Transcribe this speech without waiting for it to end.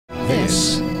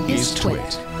This is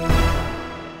Twit.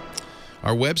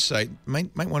 Our website,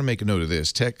 might want to make a note of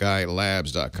this,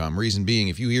 techguylabs.com. Reason being,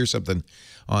 if you hear something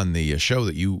on the show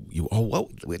that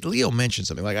Leo mentioned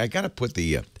something, like I got to put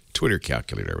the Twitter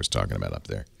calculator I was talking about up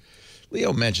there.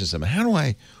 Leo mentioned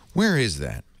something. Where is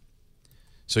that?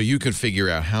 So you can figure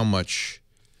out how much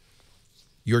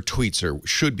your tweets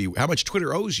should be, how much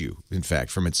Twitter owes you, in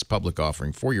fact, from its public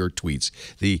offering for your tweets.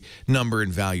 The number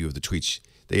and value of the tweets,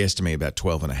 they estimate about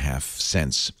 12.5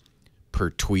 cents per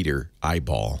tweeter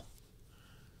eyeball.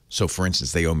 So, for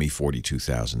instance, they owe me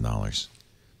 $42,000.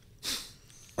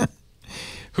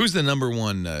 Who's the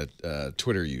 #1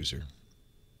 Twitter user?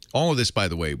 All of this, by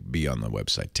the way, be on the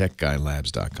website,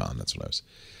 techguylabs.com. That's what I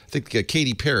think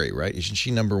Katy Perry, right? Isn't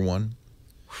she #1?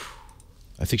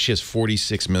 I think she has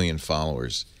 46 million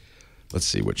followers. Let's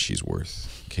see what she's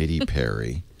worth. Katy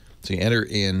Perry. So you enter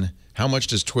in, how much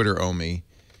does Twitter owe me?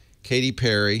 Katy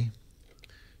Perry.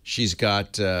 She's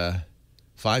got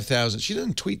 5,000. She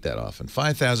doesn't tweet that often.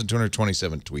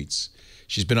 5,227 tweets.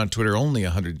 She's been on Twitter only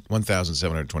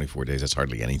 1,724 days. That's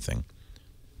hardly anything.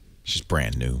 She's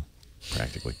brand new,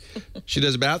 practically. She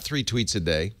does about 3 tweets a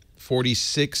day.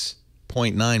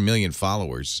 46.9 million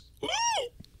followers.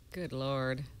 Good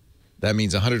Lord. That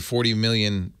means 140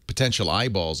 million potential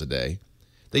eyeballs a day.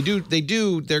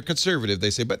 They're conservative. They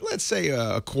say, but let's say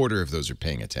a quarter of those are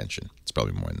paying attention. It's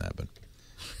probably more than that, but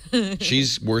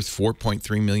she's worth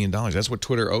 $4.3 million. That's what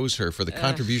Twitter owes her for the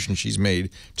contribution she's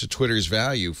made to Twitter's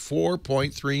value.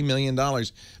 $4.3 million.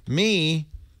 Me,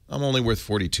 I'm only worth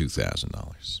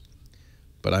 $42,000.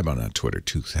 But I'm on Twitter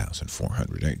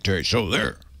 2,408 days. So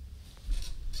there.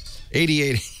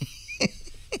 88.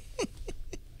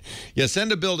 Yeah,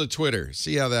 send a bill to Twitter.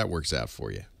 See how that works out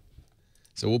for you.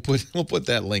 So we'll put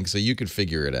that link so you can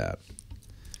figure it out.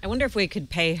 I wonder if we could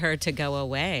pay her to go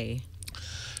away.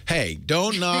 Hey,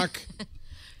 don't knock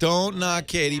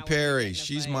Katy Perry.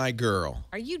 She's my girl.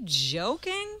 Are you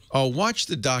joking? Oh, watch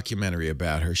the documentary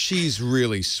about her. She's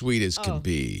really sweet as can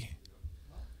be.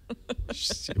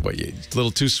 What, a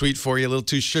little too sweet for you? A little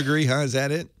too sugary, huh? Is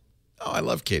that it? Oh, I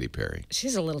love Katy Perry.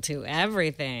 She's a little too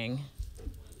everything.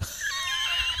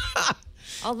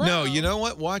 Although, no, you know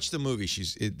what? Watch the movie. She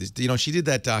did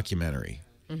that documentary.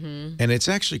 And it's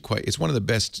actually it's one of the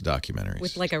best documentaries.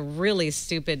 With like a really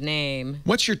stupid name.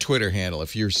 What's your Twitter handle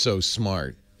if you're so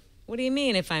smart? What do you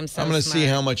mean if I'm so smart? I'm going to see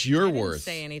how much you're worth.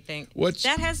 Didn't say anything. What's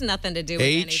that has nothing to do with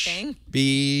anything.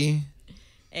 HBALM.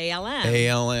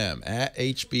 ALM. At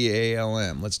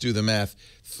HBALM. Let's do the math.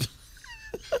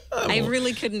 I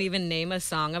really couldn't even name a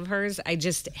song of hers. I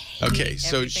just hate Okay,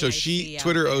 so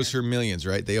Twitter owes her millions,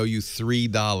 right? They owe you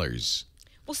 $3.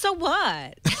 Well, so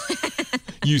what?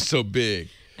 You so big.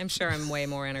 I'm sure I'm way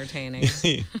more entertaining.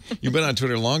 You've been on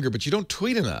Twitter longer, but you don't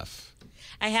tweet enough.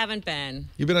 I haven't been.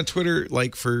 You've been on Twitter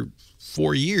like for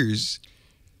 4 years,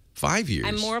 5 years.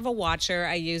 I'm more of a watcher.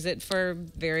 I use it for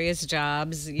various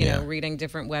jobs, you know, reading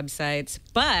different websites.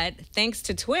 But thanks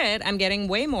to Twit, I'm getting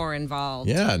way more involved.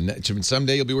 Yeah,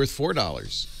 someday you'll be worth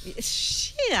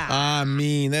 $4. Yeah.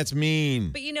 Mean. That's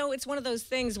mean. But, you know, it's one of those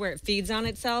things where it feeds on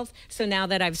itself. So now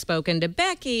that I've spoken to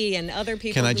Becky and other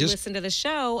people who listen to the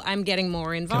show, I'm getting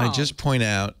more involved. Can I just point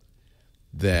out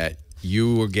that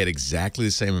you will get exactly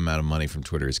the same amount of money from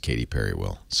Twitter as Katy Perry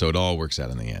will. So it all works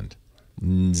out in the end.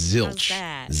 Zilch. How's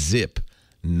that? Zip.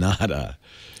 Nada.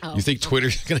 You think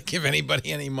Twitter's going to give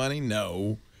anybody any money?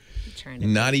 No. I'm trying to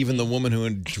Not even the woman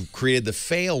who created the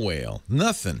fail whale.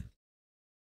 Nothing.